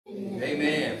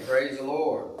Amen. Praise the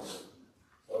Lord.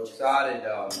 So excited.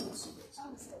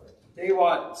 Tell you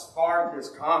what sparked this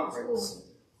conference.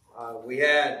 We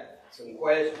had some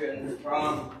questions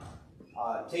from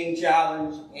Teen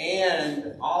Challenge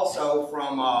and also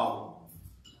from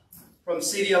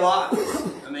City of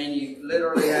Life. I mean, you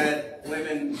literally had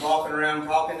women walking around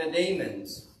talking to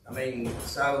demons. I mean,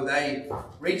 so they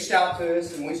reached out to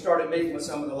us, and we started meeting with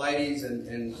some of the ladies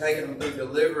and taking them through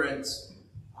deliverance.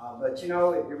 But you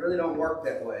know, it really don't work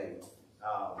that way.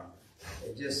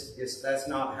 That's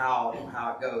not how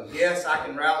it goes. Yes, I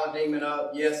can rattle a demon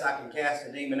up. Yes, I can cast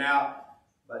a demon out.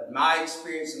 But my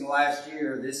experience in the last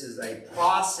year, this is a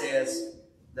process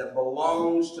that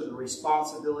belongs to the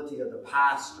responsibility of the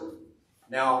pastor.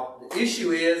 Now, the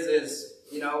issue is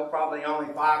you know, probably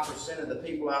only 5% of the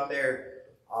people out there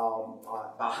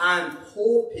behind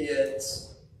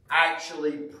pulpits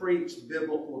actually preach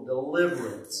biblical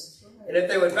deliverance. And if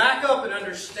they would back up and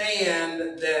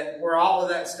understand that where all of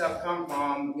that stuff come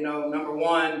from, you know, number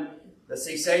one, the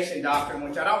cessation doctrine,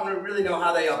 which I don't really know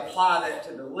how they apply that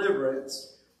to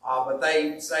deliverance, but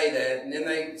they say that. And then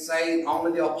they say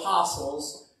only the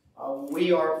apostles.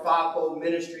 We are a fivefold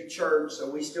ministry church, so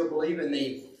we still believe in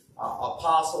the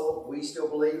apostle. We still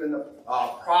believe in the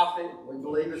prophet. We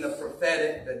believe in the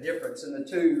prophetic, the difference in the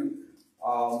two.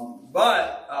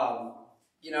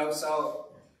 You know, so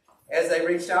as they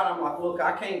reached out, I'm like, look,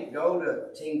 I can't go to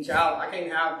Teen Child. I can't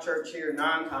have church here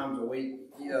 9 times a week.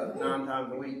 Yeah, 9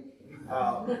 times a week.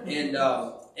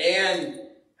 And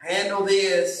handle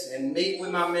this and meet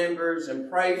with my members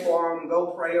and pray for them,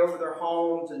 go pray over their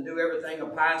homes and do everything a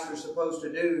pastor's supposed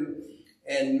to do,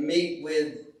 and meet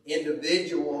with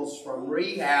individuals from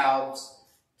rehabs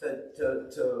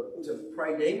to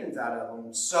pray demons out of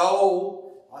them. So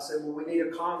I said, well, we need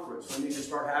a conference. We need to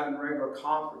start having regular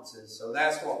conferences. So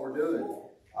that's what we're doing,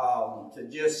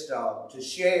 to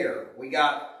share. We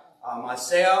got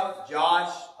myself,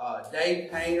 Josh,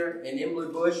 Dave Painter, and Emily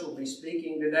Bush will be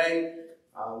speaking today.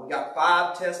 We got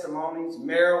 5 testimonies.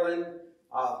 Marilyn,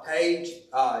 Paige,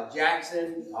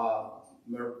 Jackson,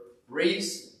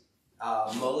 Reese,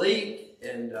 Malik,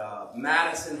 and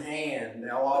Madison Hand.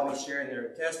 They'll all be sharing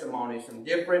their testimonies from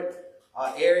different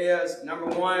areas. Number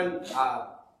one,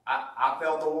 I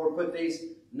felt the Lord put these.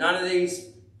 None of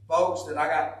these folks that I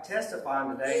got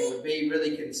testifying today would be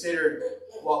really considered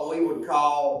what we would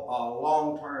call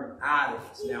long-term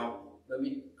addicts. Now, let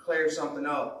me clear something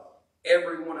up.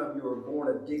 Every one of you are born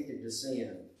addicted to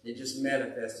sin. It just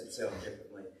manifests itself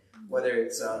differently. Whether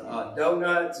it's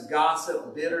donuts,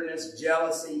 gossip, bitterness,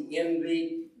 jealousy,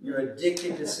 envy, you're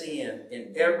addicted to sin.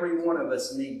 And every one of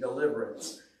us need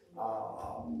deliverance.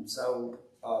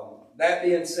 That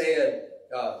being said,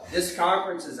 this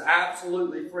conference is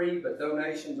absolutely free, but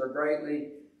donations are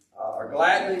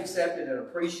gladly accepted and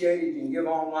appreciated. You can give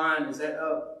online. Is that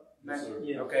up, Matt?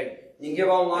 Yeah. Okay. You can give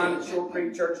online at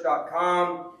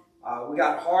shortcreekchurch.com. We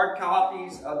got hard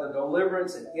copies of the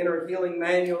Deliverance and Inner Healing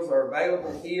manuals are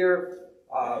available here.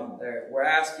 We're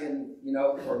asking, you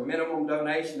know, for a minimum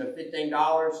donation of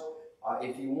 $15.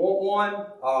 If you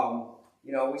want one,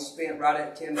 you know, we spent right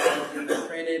at $10 getting it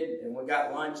printed, and we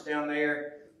got lunch down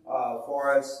there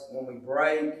for us when we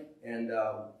break. And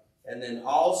then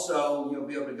also you'll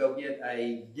be able to go get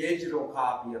a digital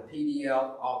copy, a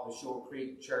PDF, off the Short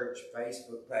Creek Church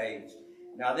Facebook page.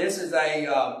 Now this is a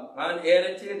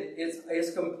unedited.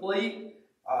 It's complete.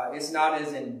 It's not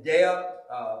as in depth,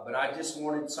 but I just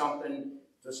wanted something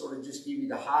to sort of just give you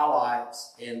the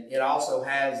highlights. And it also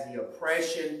has the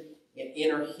oppression and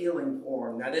inner healing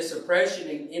form. Now this oppression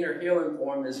and inner healing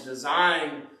form is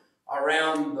designed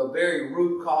around the very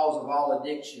root cause of all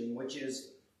addiction, which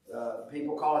is,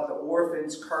 people call it the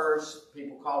orphan's curse.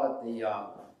 People call it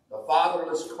the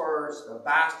fatherless curse, the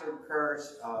bastard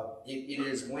curse. It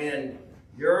is when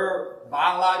your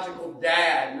biological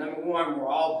dad, number one, we're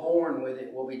all born with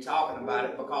it. We'll be talking about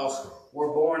it because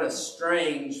we're born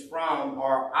estranged from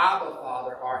our Abba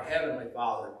Father, our Heavenly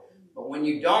Father. But when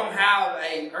you don't have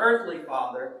an earthly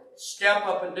father step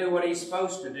up and do what he's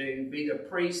supposed to do, be the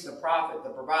priest, the prophet, the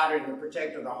provider, and the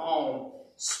protector of the home,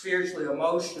 spiritually,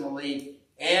 emotionally,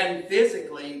 and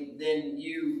physically, then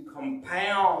you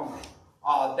compound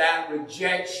that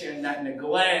rejection, that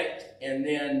neglect, and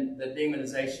then the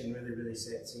demonization really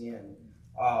sets in.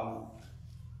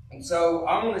 And so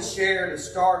I'm going to share to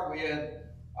start with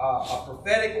a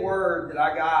prophetic word that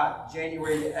I got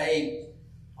January the 8th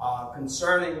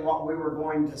concerning what we were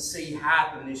going to see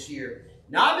happen this year.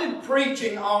 Now, I've been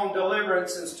preaching on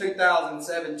deliverance since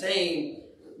 2017,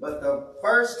 but the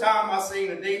first time I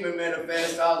seen a demon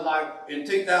manifest, I was like, in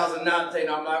 2019,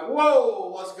 I'm like, whoa,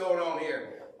 what's going on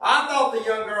here? I thought the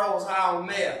young girl was high on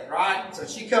meth, right? So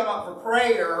she come up for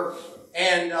prayer,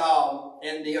 and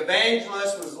the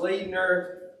evangelist was leading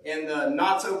her in the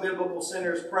not-so-biblical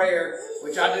sinner's prayer,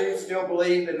 which I do still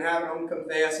believe in having them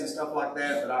confess and stuff like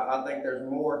that, but I think there's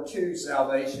more to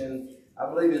salvation. I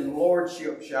believe in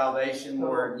lordship salvation,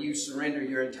 where you surrender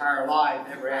your entire life,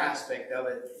 every aspect of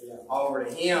it, over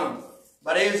to Him.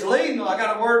 But He was leading. I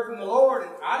got a word from the Lord,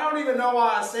 and I don't even know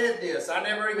why I said this. I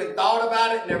never even thought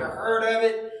about it, never heard of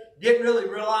it, didn't really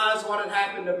realize what had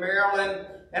happened to Marilyn.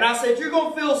 And I said, you're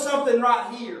going to feel something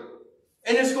right here,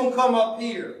 and it's going to come up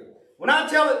here. When I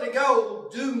tell it to go,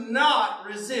 do not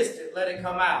resist it. Let it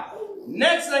come out.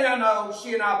 Next thing I know,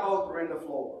 she and I both were in the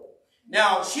floor.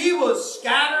 Now, she was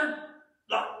scattered,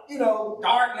 like,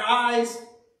 dark eyes,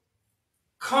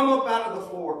 come up out of the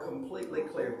floor completely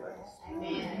clear-faced.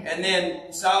 Amen. And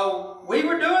then, so we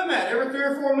were doing that. Every 3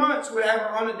 or 4 months, we'd have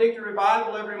our unaddicted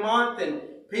revival every month, and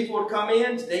people would come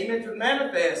in, demons would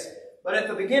manifest. But at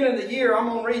the beginning of the year, I'm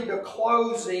going to read the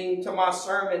closing to my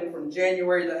sermon from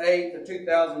January the 8th of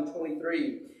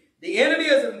 2023. The enemy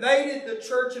has invaded the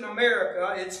church in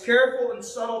America. Its careful and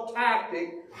subtle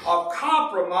tactic of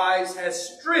compromise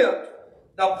has stripped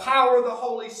the power of the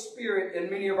Holy Spirit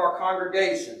in many of our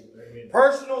congregations. Amen.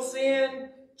 Personal sin,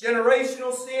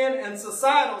 generational sin, and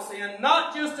societal sin,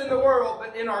 not just in the world,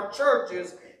 but in our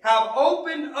churches, have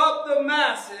opened up the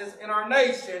masses in our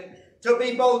nation to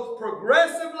be both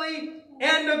progressively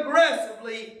and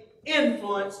aggressively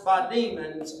influenced by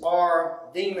demons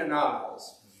or demonized.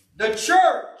 The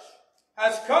church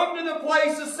has come to the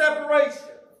place of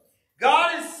separation.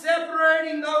 God is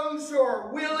separating those who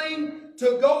are willing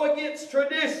to go against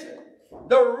tradition.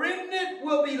 The remnant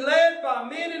will be led by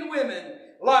men and women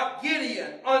like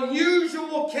Gideon,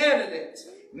 unusual candidates,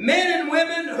 men and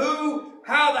women who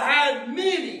have had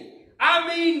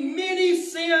many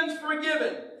sins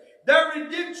forgiven. Their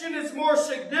redemption is more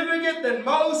significant than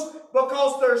most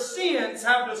because their sins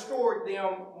have destroyed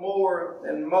them more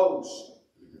than most.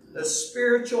 The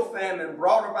spiritual famine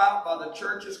brought about by the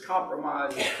church's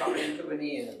compromise is coming to an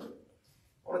end.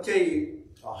 I want to tell you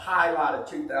a highlight of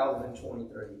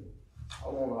 2023. I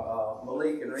want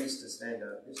Malik and Reese to stand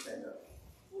up. Just stand up.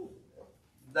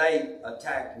 They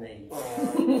attacked me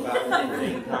about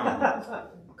 15 times.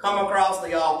 Come across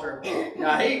the altar.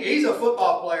 Now, he's a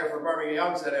football player for Birmingham.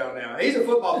 Y'all can sit down now. He's a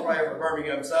football player for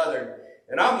Birmingham Southern.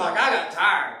 And I'm like, I got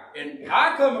tired. And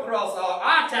I come across the altar.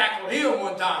 I tackled him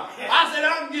one time. I said,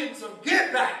 I'm getting some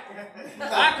get back. So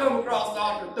I come across the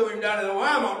altar and threw him down to the well,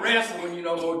 I'm not wrestling you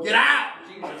no more. Get out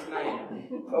in Jesus'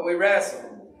 name. But we wrestled.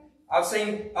 I've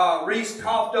seen Reese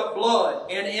coughed up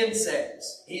blood and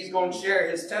insects. He's going to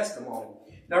share his testimony.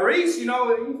 Now, Reese, if you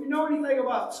know anything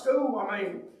about school, I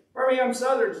mean, Birmingham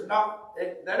Southern's not,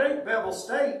 that ain't Bevel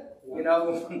State. You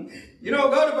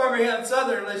don't go to Birmingham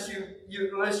Southern unless you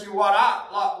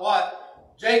what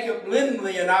Jacob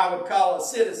Lindley and I would call a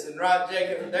citizen, right?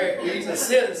 Jacob, he's a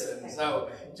citizen. So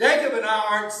Jacob and I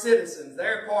aren't citizens.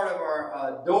 They're part of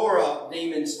our Dora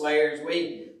demon slayers.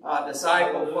 We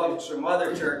disciple folks from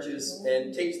other churches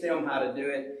and teach them how to do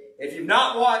it. If you've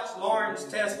not watched Lauren's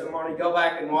testimony, go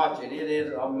back and watch it. It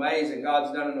is amazing.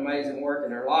 God's done an amazing work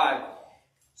in her life.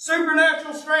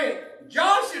 Supernatural strength.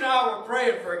 Josh and I were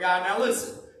praying for a guy. Now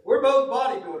listen, we're both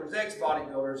bodybuilders,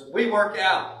 ex-bodybuilders. We work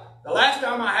out. The last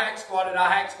time I hack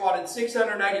squatted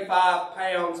 685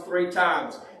 pounds 3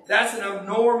 times. That's an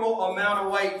abnormal amount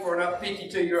of weight for a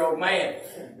 52-year-old man.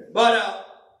 But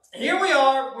here we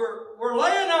are. We're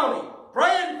laying on him,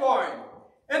 praying for him.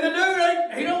 And the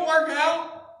dude, he don't work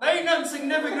out. There ain't nothing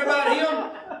significant about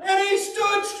him. And he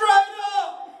stood straight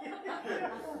up.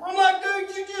 I'm like, dude,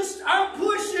 I'm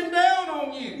pushing down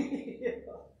on you.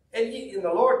 And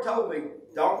the Lord told me,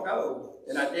 don't go.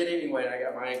 And I did anyway, and I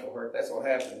got my ankle hurt. That's what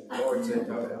happened. The Lord said,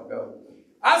 don't go.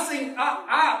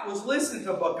 I was listening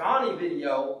to a Bagani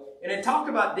video, and it talked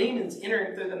about demons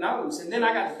entering through the nose. And then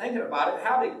I got to thinking about it.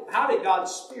 How did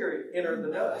God's Spirit enter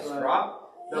the dust, right?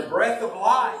 The breath of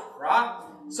life, right?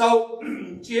 So,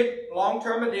 Chip,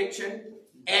 long-term addiction,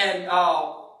 and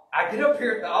I get up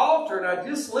here at the altar, and I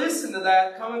just listen to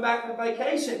that coming back from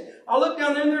vacation. I look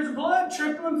down there, and there's blood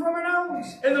trickling from her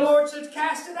nose. And the Lord says,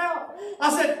 cast it out. I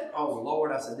said, oh,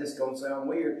 Lord, this is going to sound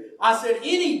weird. I said,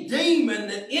 any demon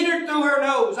that entered through her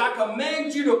nose, I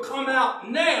command you to come out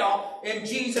now in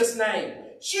Jesus' name.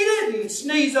 She didn't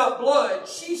sneeze up blood.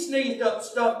 She sneezed up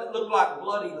stuff that looked like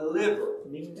bloody liver.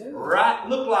 Right?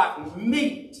 Looked like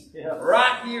meat. Yeah.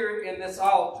 Right here in this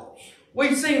altar.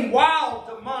 We've seen wild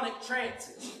demonic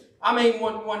trances. I mean,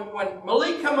 when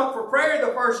Malik come up for prayer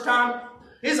the first time,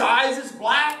 his eyes is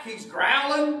black. He's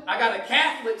growling. I got a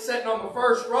Catholic sitting on the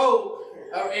first row.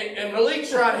 and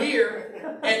Malik's right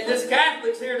here, and this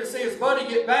Catholic's here to see his buddy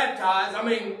get baptized. I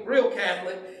mean, real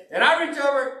Catholic. And I reach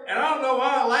over, and I don't know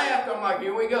why I laughed. I'm like,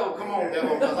 here we go. Come on,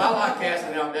 devil, because I like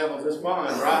casting out devils. It's fun,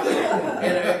 right?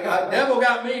 And devil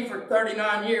got me for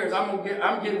 39 years. I'm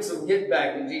getting some get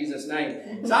back in Jesus'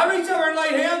 name. So I reached over and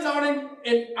laid hands on him,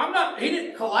 and he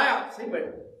didn't collapse. He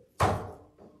went,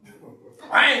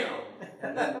 bam!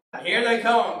 And here they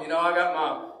come. You know, I got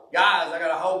my guys, I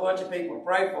got a whole bunch of people to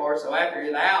pray for. So after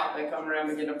he's out, they come around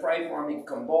and begin to pray for him. He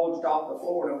convulsed off the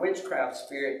floor in a witchcraft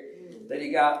spirit that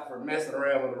he got for messing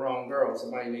around with the wrong girl.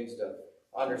 Somebody needs to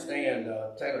understand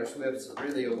Taylor Swift's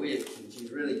really a witch, and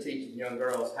she's really teaching young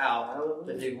girls how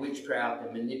to do witchcraft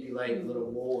and manipulate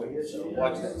little boys. So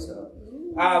watch that stuff.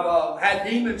 I've had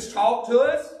demons talk to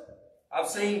us. I've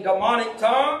seen demonic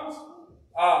tongues.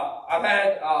 I've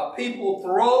had people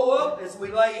throw up as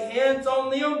we lay hands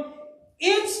on them.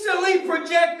 Instantly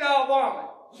projectile vomit.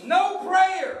 No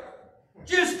prayer.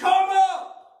 Just come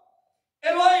up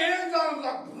and lay hands on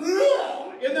them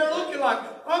like, and they're looking like,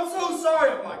 I'm so sorry.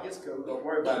 I'm like, it's cool. Don't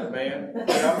worry about it, man.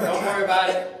 Don't worry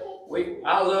about it.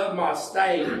 I love my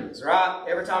stains, right?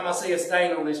 Every time I see a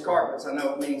stain on these carpets, I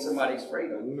know it means somebody's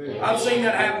freedom. I've seen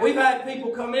that happen. We've had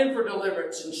people come in for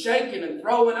deliverance and shaking and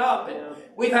throwing up. And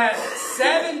we've had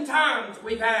 7 times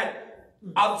we've had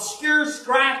obscure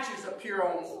scratches appear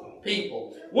on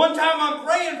people. One time I'm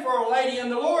praying for a lady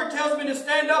and the Lord tells me to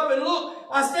stand up and look.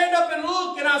 I stand up and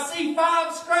look and I see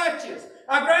 5 scratches.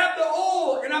 I grab the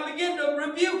oil and I begin to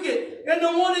rebuke it. And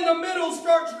the one in the middle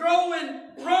starts growing,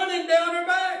 running down her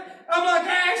back. I'm like,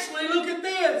 Ashley, look at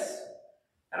this.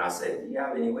 And I said, do you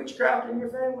have any witchcraft in your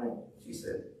family? She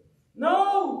said,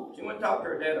 no. She went and talked to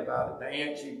her dad about it. The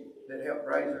aunt that helped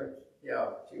raise her, yeah,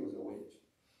 she was a witch.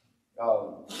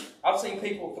 I've seen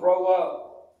people throw up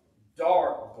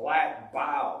dark black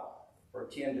bile for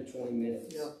 10 to 20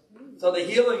 minutes. Yeah. So the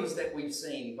healings that we've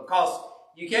seen, because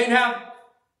you can't have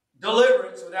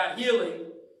deliverance without healing.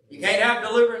 You can't have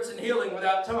deliverance and healing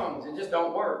without tongues. It just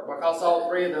don't work, because all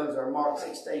 3 of those are Mark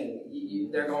 16.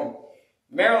 They're going.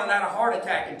 Marilyn had a heart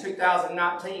attack in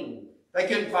 2019. They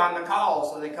couldn't find the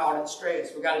cause, so they called it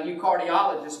stress. We got a new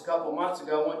cardiologist a couple months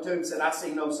ago. Went to him and said, I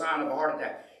see no sign of a heart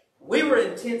attack. We were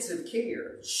in intensive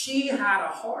care. She had a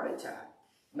heart attack.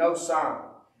 No sign.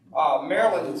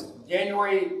 Maryland's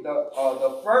January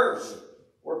the 1st.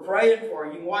 We're praying for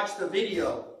her. You can watch the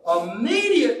video.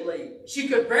 Immediately, she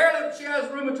could barely, she has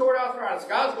rheumatoid arthritis.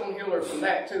 God's going to heal her from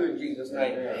that too in Jesus'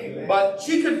 name. Amen. But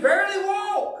she could barely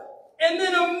walk. And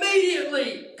then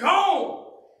immediately, gone.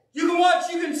 You can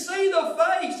watch, you can see the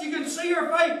face. You can see her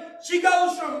face. She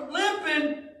goes from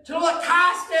limping to like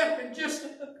high-stepping, just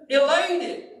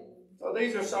elated. So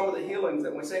these are some of the healings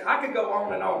that we see. I could go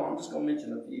on and on. I'm just going to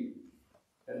mention a few.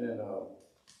 And then,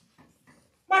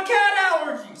 my cat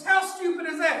allergies. How stupid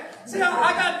is that? See,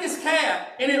 I got this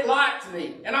cat, and it likes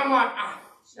me. And I'm like,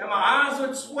 and my eyes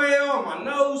would swell, and my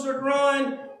nose would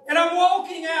run. And I'm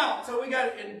walking out. So we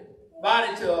got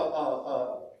invited to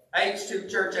a H2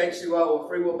 Church, H2O, a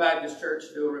Free Will Baptist Church,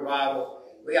 to do a revival.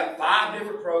 We got 5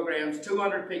 different programs,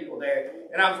 200 people there.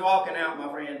 And I was walking out,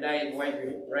 my friend Dave,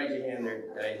 raise your hand there,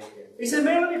 Dave. He said,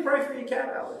 man, let me pray for your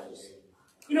cat allergies.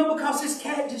 You know, because this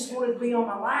cat just wanted to be on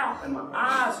my lap, and my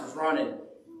eyes was running.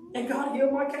 And God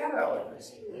healed my cat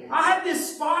allergies. I had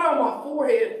this spot on my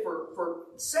forehead for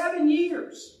 7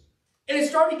 years. And it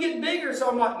started getting bigger, so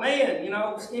I'm like, man, you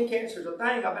know, skin cancer is a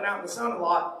thing. I've been out in the sun a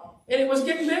lot. And it was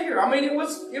getting bigger. I mean,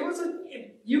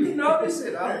 you can notice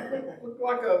it. I look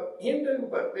like a Hindu,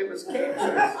 but it was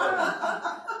cancer.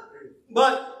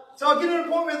 So I get an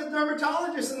appointment with the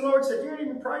dermatologist, and the Lord said, you didn't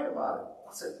even pray about it.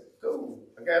 I said, cool.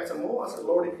 I grabbed some more. I said,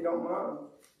 Lord, if you don't mind.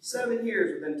 7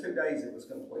 years, within 2 days, it was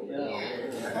complete.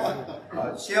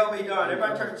 Yeah. Shelby done.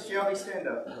 Everybody turn to Shelby. Stand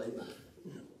up,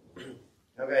 please.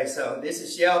 Okay, so this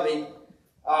is Shelby.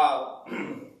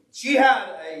 She had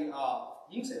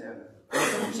you can sit down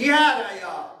there. She had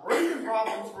breathing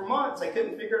problems for months. They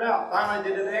couldn't figure it out. Finally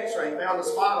did an x-ray, found a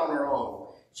spot on her arm.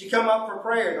 She come up for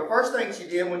prayer. The first thing she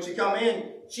did when she come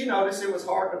in, she noticed it was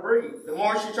hard to breathe. The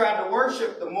more she tried to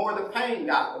worship, the more the pain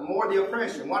got, the more the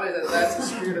oppression. What is it? That's the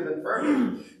spirit of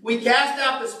infirmity. We cast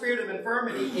out the spirit of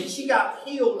infirmity, and she got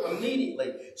healed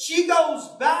immediately. She goes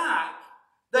back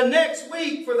the next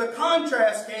week for the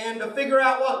contrast scan to figure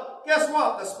out what. Guess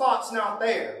what? The spot's not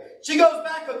there. She goes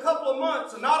back a couple of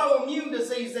months, an autoimmune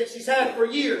disease that she's had for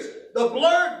years. The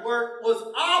blood work was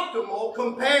optimal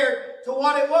compared to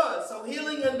what it was. So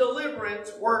healing and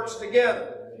deliverance works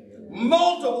together.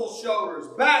 Multiple shoulders,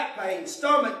 back pain,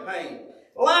 stomach pain.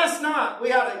 Last night, we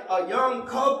had a young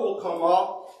couple come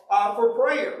up for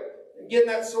prayer. getting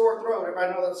that sore throat.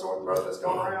 Everybody know that sore throat that's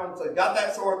going around? So got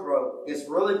that sore throat. It's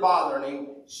really bothering him.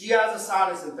 She has a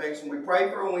sinus infection. We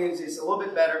prayed for her Wednesday. It's a little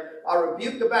bit better. I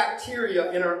rebuked the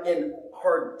bacteria in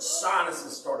her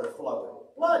sinuses started flowing.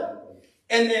 Blood.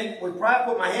 And then we prayed,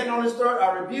 put my hand on his throat.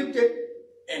 I rebuked it,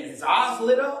 and his eyes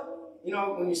lit up. You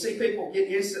know, when you see people get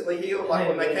instantly healed, like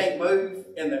when they can't move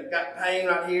and they've got pain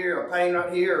right here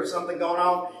or something going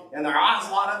on, and their eyes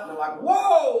light up and they're like,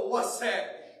 whoa, what's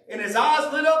that? And his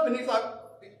eyes lit up and he's like,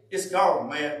 it's gone,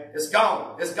 man. It's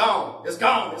gone. It's gone. It's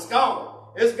gone. It's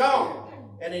gone. It's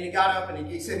gone. And then he got up and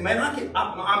he said, man,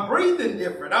 I'm breathing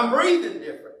different. I'm breathing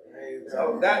different.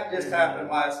 So that just happened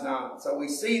last night. So we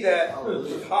see that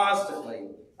constantly.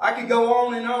 I could go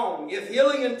on and on. If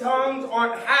healing in tongues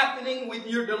aren't happening with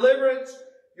your deliverance,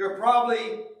 you're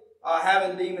probably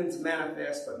having demons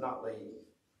manifest but not leave.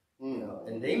 You know,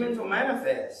 and demons will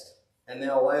manifest and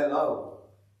they'll lay low.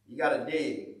 You got to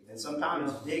dig. And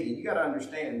sometimes digging, you got to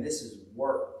understand this is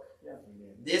work.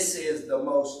 This is the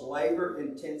most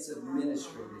labor-intensive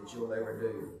ministry that you'll ever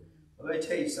do. Let me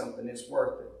tell you something, it's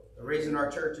worth it. The reason our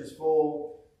church is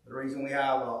full, the reason we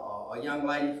have a young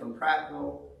lady from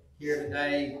Prattville here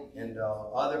today and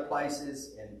other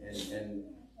places and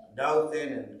Dothan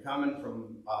and coming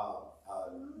from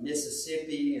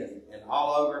Mississippi and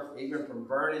all over, even from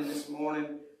Vernon this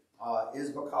morning, is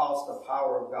because the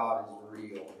power of God is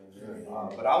real.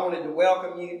 But I wanted to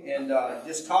welcome you and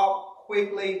just talk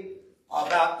quickly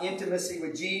about intimacy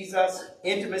with Jesus.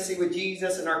 Intimacy with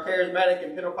Jesus in our charismatic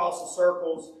and Pentecostal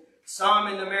circles. Some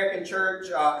in the American church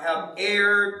have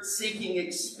erred, seeking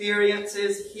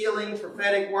experiences, healing,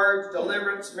 prophetic words,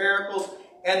 deliverance, miracles,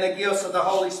 and the gifts of the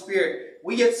Holy Spirit.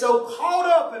 We get so caught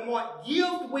up in what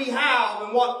gift we have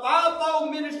and what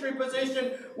fivefold ministry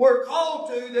position we're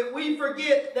called to that we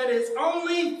forget that it's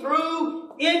only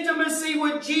through intimacy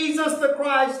with Jesus the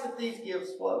Christ that these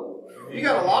gifts flow. You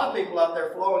got a lot of people out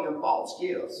there flowing in false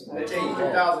gifts. I tell you,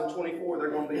 2024,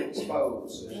 they're going to be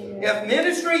exposed. If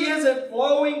ministry isn't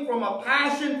flowing from a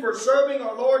passion for serving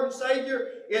our Lord and Savior,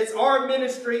 it's our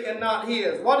ministry and not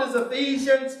His. What does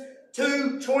Ephesians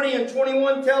 2:20 and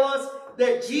 21 tell us?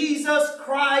 That Jesus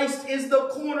Christ is the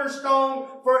cornerstone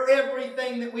for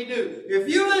everything that we do. If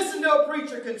you listen to a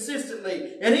preacher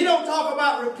consistently and he don't talk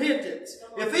about repentance,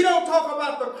 if he don't talk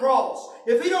about the cross,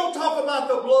 if he don't talk about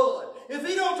the blood, if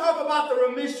he don't talk about the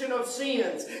remission of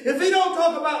sins, if he don't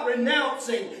talk about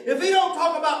renouncing, if he don't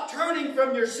talk about turning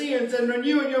from your sins and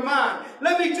renewing your mind,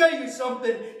 let me tell you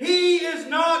something. He is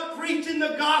not preaching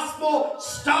the gospel.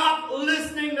 Stop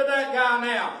listening to that guy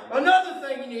now. Another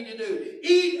thing you need to do,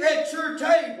 eat at your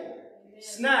table.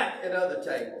 Snack at other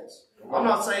tables. I'm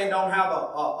not saying don't have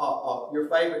your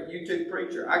favorite YouTube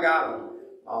preacher. I got them.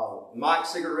 Mike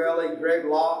Cigarelli, Greg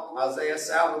Locke, Isaiah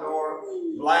Salvador,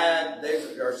 Vlad,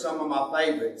 they are some of my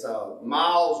favorites.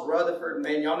 Miles Rutherford,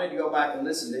 man, y'all need to go back and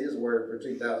listen to his word for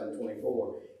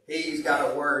 2024. He's got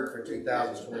a word for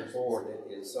 2024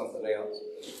 that is something else.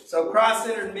 So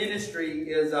Christ-centered ministry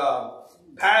is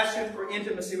passion for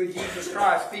intimacy with Jesus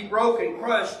Christ. Be broken,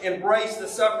 crushed, embrace the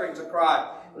sufferings of Christ.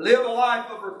 Live a life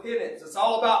of repentance. It's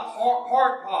all about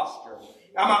heart posture.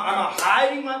 Am I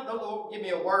hiding the Lord? Give me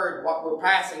a word. What we're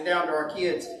passing down to our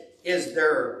kids is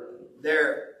their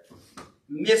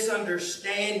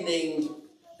misunderstanding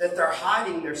that they're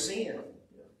hiding their sin.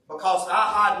 Because I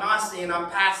hide my sin, I'm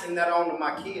passing that on to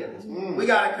my kids. We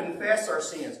got to confess our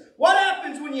sins. What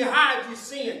happens when you hide your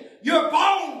sin? Your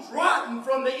bones rotten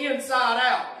from the inside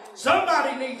out.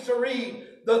 Somebody needs to read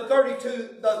the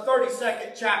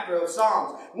 32nd chapter of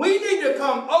Psalms. We need to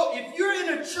come, if you're in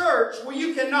a church where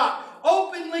you cannot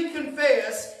openly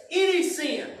confess any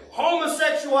sin,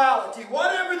 homosexuality,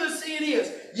 whatever the sin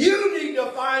is, you need to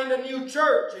find a new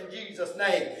church in Jesus'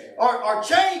 name. Or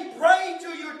change, pray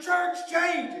till your church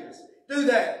changes. Do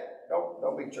that.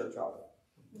 Don't be church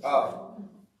hopping.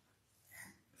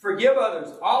 Forgive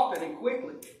others often and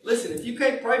quickly. Listen, if you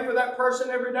can't pray for that person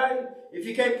every day, if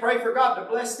you can't pray for God to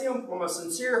bless them from a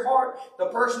sincere heart, the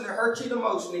person that hurts you the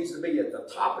most needs to be at the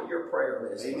top of your prayer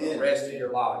list for the rest of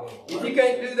your life. If you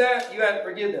can't do that, you have to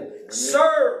forgive them.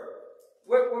 Serve.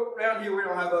 Around here we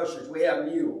don't have ushers. We have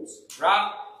mules,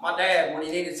 right? My dad, when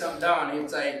he needed something done, he'd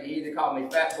say, he either called me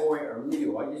fat boy or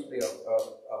mule. I used to be a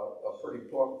pretty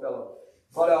plump fellow.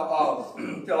 But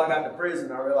until I got to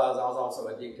prison, I realized I was also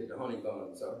addicted to honey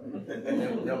buns. So, and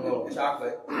them little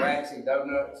chocolate waxy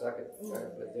donuts, I could put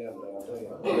them down.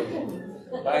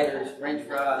 Laters, French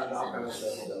fries, and all kinds of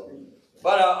stuff. So.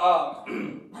 But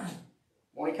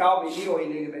when he called me mule, he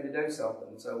needed me to do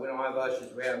something. So we don't have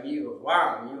ushers, we have mules.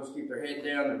 Why? Mules keep their head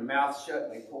down and their mouth shut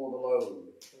and they pull the load.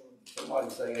 Somebody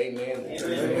say amen.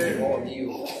 Amen. More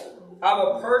mules. Have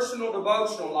a personal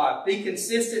devotional life. Be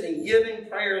consistent in giving,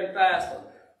 prayer, and fasting.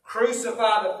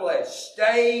 Crucify the flesh.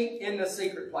 Stay in the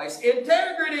secret place.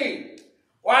 Integrity.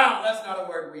 Wow, that's not a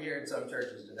word we hear in some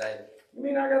churches today. You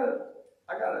mean I gotta,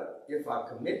 if I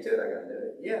commit to it, I gotta do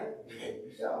it? Yeah.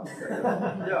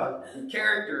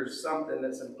 Character is something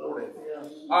that's important.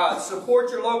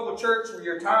 Support your local church with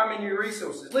your time and your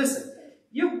resources. Listen,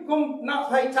 you're going to not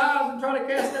pay tithes and try to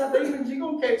cast out demons, you're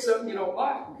going to catch something you don't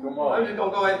like. I'm just going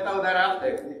to go ahead and throw that out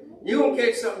there. You're going to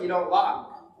catch something you don't like.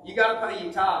 You got to pay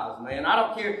your tithes, man. I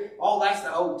don't care. Oh, that's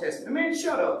the Old Testament. Man,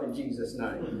 shut up in Jesus'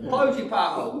 name. Close your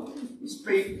pie hole. You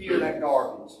speak few of that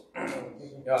garbage.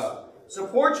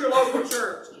 Support your local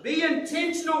church. Be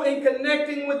intentional in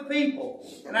connecting with people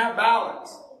and have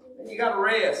balance. And you got to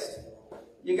rest.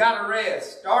 You got to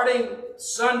rest. Starting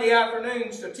Sunday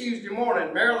afternoons to Tuesday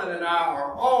morning, Marilyn and I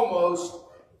are almost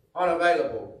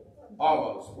unavailable.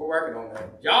 Almost. We're working on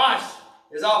that. Josh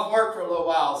is off work for a little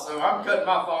while, so I'm cutting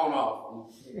my phone off.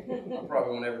 I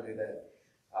probably won't ever do that.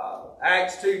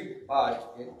 Acts 2,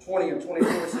 20 and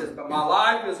 24 says, "But my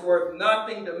life is worth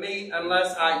nothing to me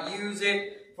unless I use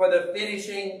it for the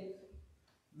finishing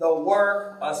the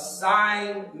work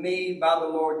assigned me by the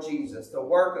Lord Jesus." The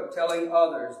work of telling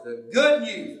others the good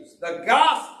news, the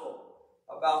gospel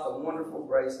about the wonderful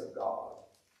grace of God.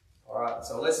 All right,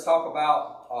 so let's talk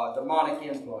about demonic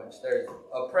influence. There's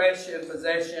oppression,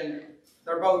 possession.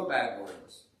 They're both bad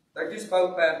words. They're just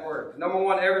both bad words. Number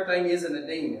one, everything isn't a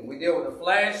demon. We deal with the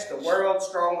flesh, the world,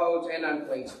 strongholds, and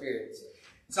unclean spirits.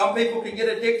 Some people can get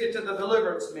addicted to the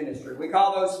deliverance ministry. We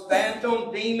call those phantom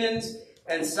demons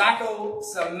and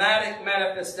psychosomatic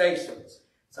manifestations.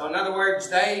 So in other words,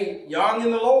 they young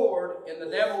in the Lord, and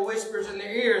the devil whispers in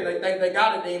their ear, and they think they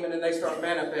got a demon, and they start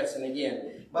manifesting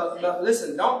again. But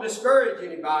listen, don't discourage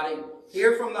anybody.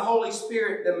 Hear from the Holy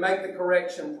Spirit, then make the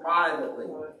correction privately.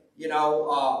 You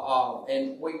know,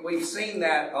 and we've seen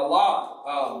that a lot.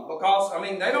 Because, I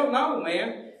mean, they don't know,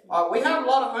 man. We have a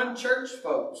lot of unchurched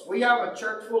folks. We have a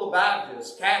church full of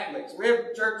Baptists, Catholics. We have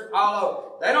a church all over.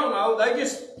 They don't know. They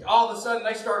just, all of a sudden,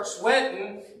 they start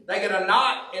sweating. They get a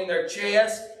knot in their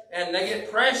chest, and they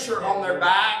get pressure on their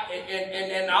back,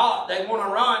 and they want to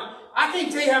run. I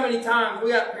can't tell you how many times,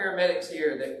 we got paramedics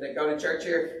here that go to church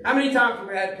here. How many times have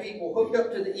we had people hooked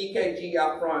up to the EKG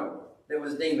out front that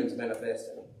was demons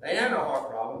manifesting? They had no heart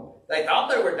problem. They thought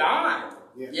they were dying.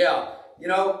 Yeah. You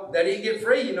know, they didn't get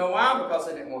free. You know why? Because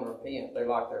they didn't want to repent. They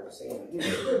liked their sin.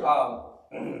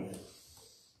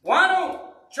 Why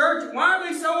are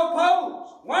they so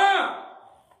opposed? Why?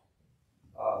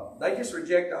 They just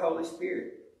reject the Holy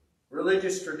Spirit.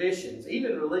 Religious traditions,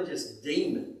 even religious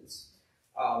demons.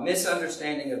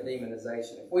 Misunderstanding of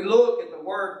demonization. If we look at the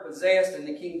word possessed in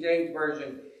the King James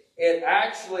Version, it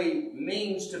actually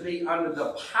means to be under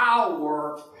the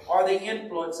power or the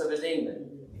influence of a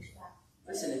demon.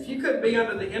 Listen, if you couldn't be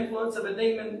under the influence of a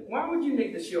demon, why would you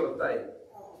need the shield of faith?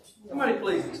 Somebody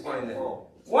please explain that.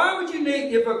 Why would you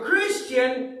need, if a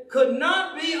Christian could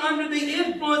not be under the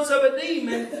influence of a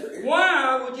demon,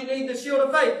 why would you need the shield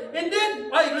of faith? And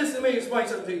then, hey, listen to me explain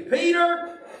something to you.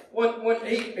 Peter,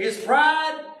 his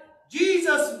pride,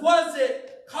 Jesus wasn't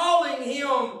calling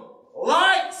him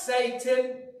like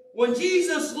Satan. When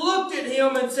Jesus looked at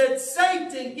him and said,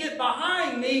 "Satan, get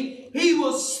behind me," he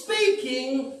was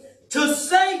speaking to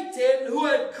Satan, who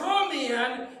had come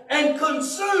in and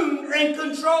consumed and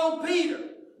controlled Peter.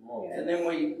 And then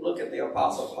we look at the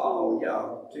Apostle Paul,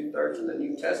 2/3 of the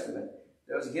New Testament.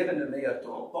 There was given to me a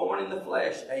thorn in the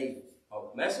flesh, a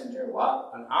messenger,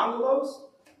 what? An angelos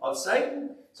of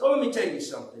Satan. So let me tell you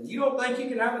something. You don't think you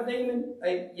can have a demon?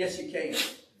 Hey, yes, you can.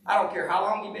 I don't care how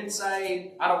long you've been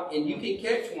saved. And you can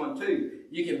catch one too.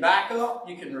 You can back up.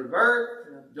 You can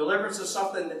revert. Deliverance is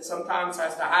something that sometimes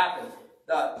has to happen.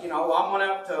 I went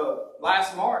up to,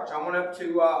 last March, I went up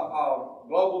to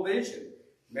Global Vision.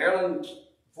 Marilyn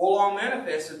full-on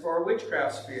manifested for a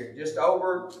witchcraft spirit, just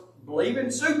over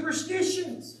believing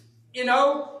superstitions, and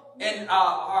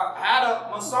had a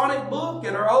Masonic book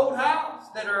in her old house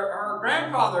that her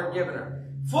grandfather had given her.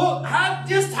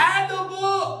 Just had the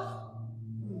book.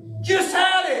 Just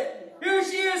had it. Here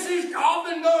she is, she's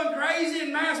coughing, going crazy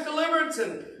in mass deliverance,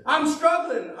 and I'm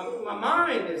struggling. My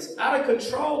mind is out of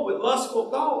control with lustful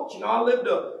thoughts. I lived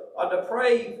a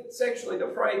sexually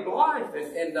depraved life,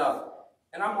 and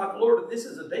I'm like, Lord, if this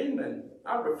is a demon,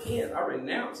 I repent, I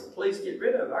renounce it. Please get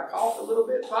rid of it. I coughed a little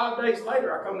bit. 5 days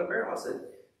later, I come to Maryland. I said,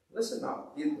 listen,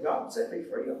 God set me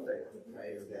free up there.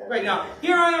 Okay, now,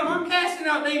 here I am. I'm casting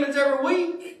out demons every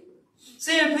week,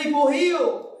 seeing people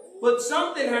healed. But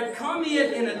something had come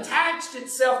in and attached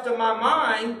itself to my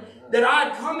mind that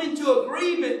I'd come into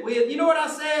agreement with. You know what I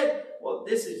said? Well,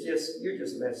 you're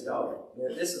just messed up.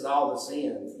 This is all the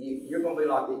sin. You're going to be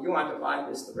like that. You'll have to fight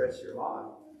this the rest of your life.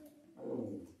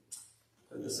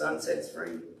 But the Son sets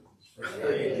free.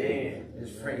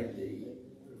 It's free indeed.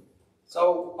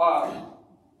 So,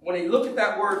 when you look at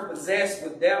that word possessed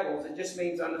with devils, it just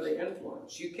means under the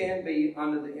influence. You can be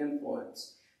under the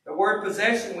influence. The word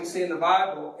possession we see in the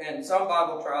Bible, and some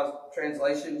Bible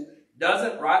translations,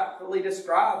 doesn't rightfully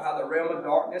describe how the realm of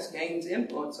darkness gains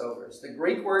influence over us. The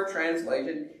Greek word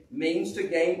translated means to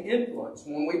gain influence.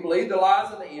 When we believe the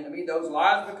lies of the enemy, those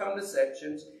lies become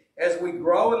deceptions. As we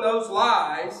grow in those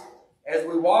lies, as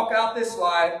we walk out this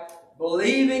life,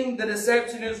 believing the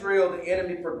deception is real, the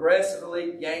enemy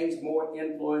progressively gains more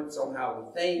influence on how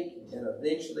we think, and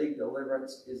eventually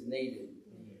deliverance is needed.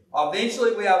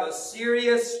 Eventually we have a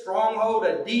serious stronghold,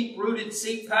 a deep-rooted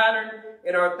seat pattern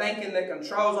in our thinking that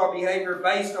controls our behavior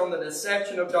based on the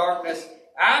deception of darkness.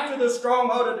 After the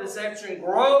stronghold of deception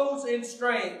grows in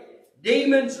strength,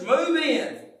 demons move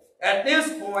in. At this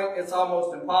point, it's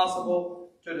almost impossible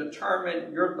to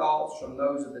determine your thoughts from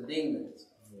those of the demons.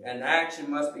 And action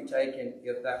must be taken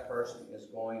if that person is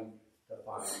going to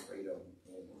find freedom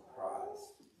in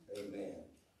Christ. Amen.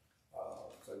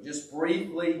 So just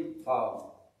briefly,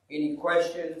 any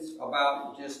questions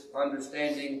about just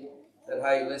understanding that,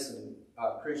 hey, listen,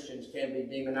 Christians can be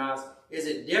demonized? Is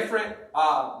it different,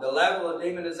 the level of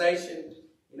demonization?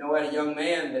 You know, we had a young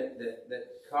man that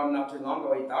come not too long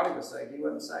ago, he thought he was saved. He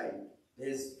wasn't saved.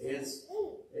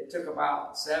 It took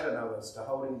about 7 of us to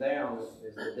hold him down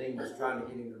as the demon was trying to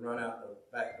get him to run out the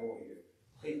back door here.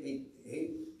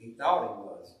 He thought he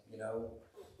was, you know.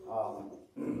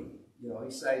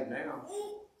 He's saved now.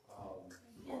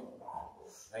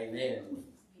 Amen.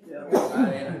 Yeah.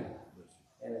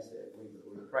 And I said,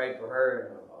 we prayed for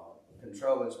her, and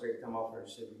controlling spirit come off her.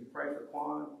 She said, "Will you pray for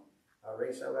Quan?" I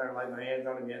reached over there and laid my hands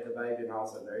on him, he had the baby, and all of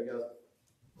a sudden, there he goes.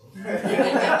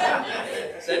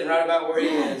 Sitting right about where he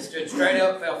is, stood straight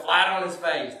up, fell flat on his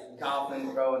face,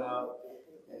 coughing, throwing up.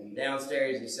 And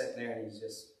downstairs, he's sitting there and he's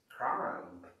just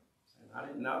crying. And I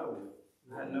didn't know.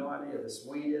 I had no idea. The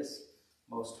sweetest,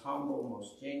 most humble,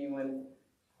 most genuine,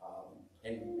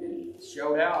 and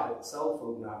showed out at Soul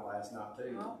Food Night last night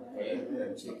too.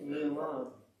 And chicken and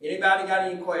love. Anybody got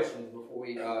any questions before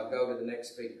we go to the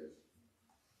next speaker?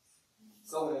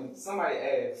 So when somebody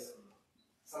asks,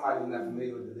 somebody who's not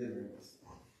familiar with deliverance,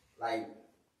 like,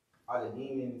 are the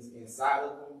demons inside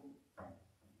of them?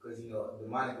 Because,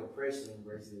 demonic oppression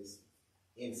versus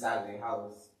inside of their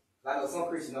house. I know some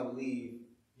Christians don't believe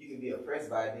you can be oppressed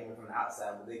by a demon from the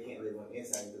outside, but they can't live on the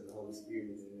inside because the Holy Spirit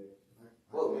is in there.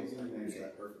 What makes you understand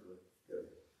that perfectly? Good.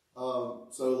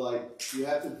 So, like, you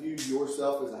have to view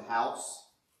yourself as a house,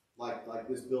 like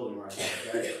this building right now,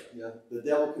 okay? Yeah. The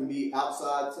devil can be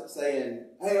outside saying,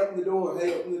 "Hey, open the door,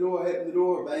 hey, open the door, hey, open the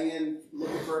door," banging,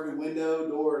 looking for every window,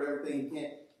 door, and everything he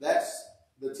can. That's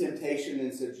the temptation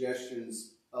and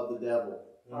suggestions of the devil.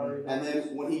 Mm-hmm. And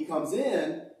then when he comes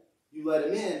in, you let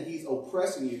him in, he's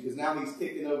oppressing you, because now he's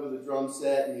kicking over the drum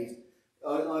set, and he's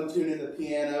untuning the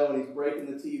piano, and he's breaking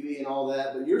the TV and all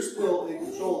that, but you're still in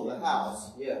control of the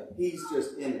house. Yeah. He's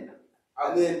just in it.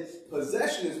 And then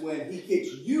possession is when he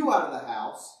kicks you out of the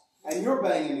house and you're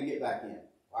banging to get back in.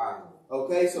 Wow.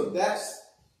 Okay, so that's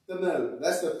the mode.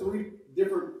 That's the 3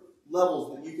 different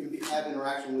levels that you can have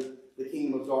interaction with the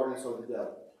kingdom of darkness or the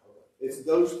devil. It's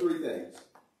those 3 things.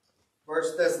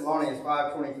 1 Thessalonians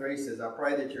 5:23 says, "I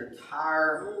pray that your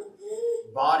entire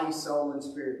body, soul, and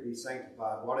spirit be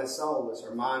sanctified." What is soul? It's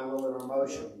our mind, will, and our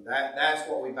emotion. That's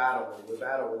what we battle with. We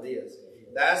battle with this.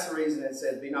 That's the reason it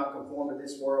says, "Be not conformed to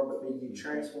this world, but be ye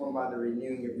transformed by the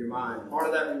renewing of your mind." Part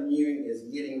of that renewing is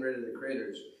getting rid of the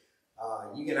critters.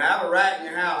 You can have a rat in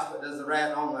your house, but does the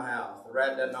rat own the house? The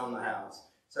rat doesn't own the house.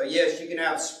 So yes, you can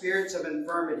have spirits of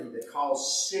infirmity that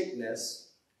cause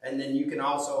sickness, and then you can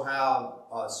also have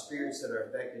spirits that are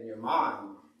affecting your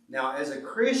mind. Now, as a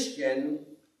Christian,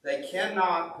 they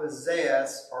cannot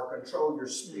possess or control your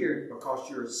spirit because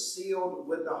you're sealed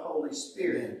with the Holy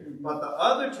Spirit. But the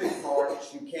other 2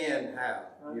 parts you can have.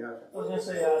 Yeah. I was going to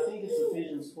say, I think it's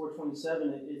Ephesians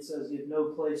 4:27. It says, "Give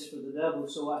no place for the devil."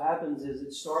 So what happens is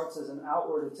it starts as an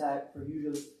outward attack for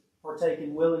you to partake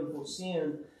in willful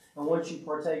sin. And once you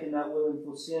partake in that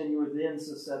willful sin, you are then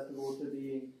susceptible to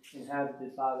being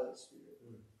inhabited by that spirit.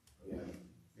 Yeah.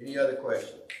 Any other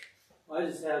questions? I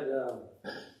just had...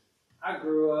 I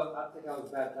grew up, I think I was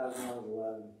baptized when I was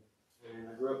 11, and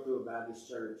I grew up through a Baptist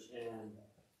church, and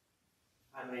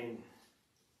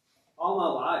all my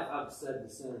life I've said the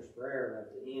sinner's prayer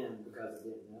at the end because I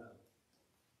didn't know.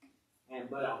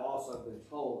 but I've also been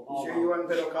told. You sure you wasn't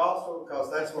Pentecostal?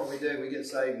 Because that's what we do. We get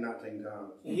saved 19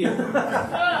 times.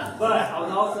 Yeah. But I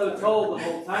was also told the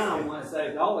whole time, once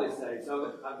saved, always saved.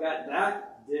 So I've got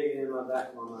that digging in my back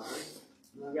of my mind.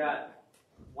 And I've got,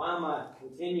 why am I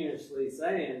continuously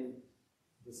saying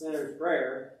the sinner's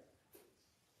prayer?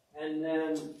 And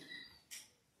then,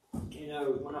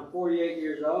 when I'm 48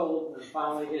 years old and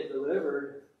finally get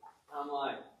delivered, I'm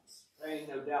like, there ain't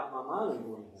no doubt in my mind I'm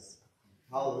going to heaven.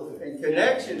 Hallelujah. And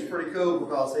Connection's pretty cool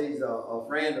because he's a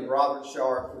friend of Robert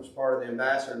Sharp, which is part of the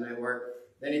Ambassador Network.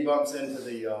 Then he bumps into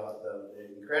the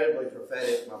incredibly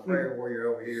prophetic, my prayer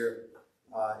warrior over here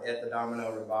at the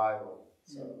Domino Revival.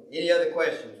 So, any other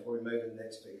questions before we move to the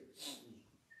next speaker?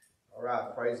 All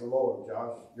right, praise the Lord.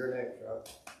 Josh, you're next, right?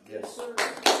 Yes, sir.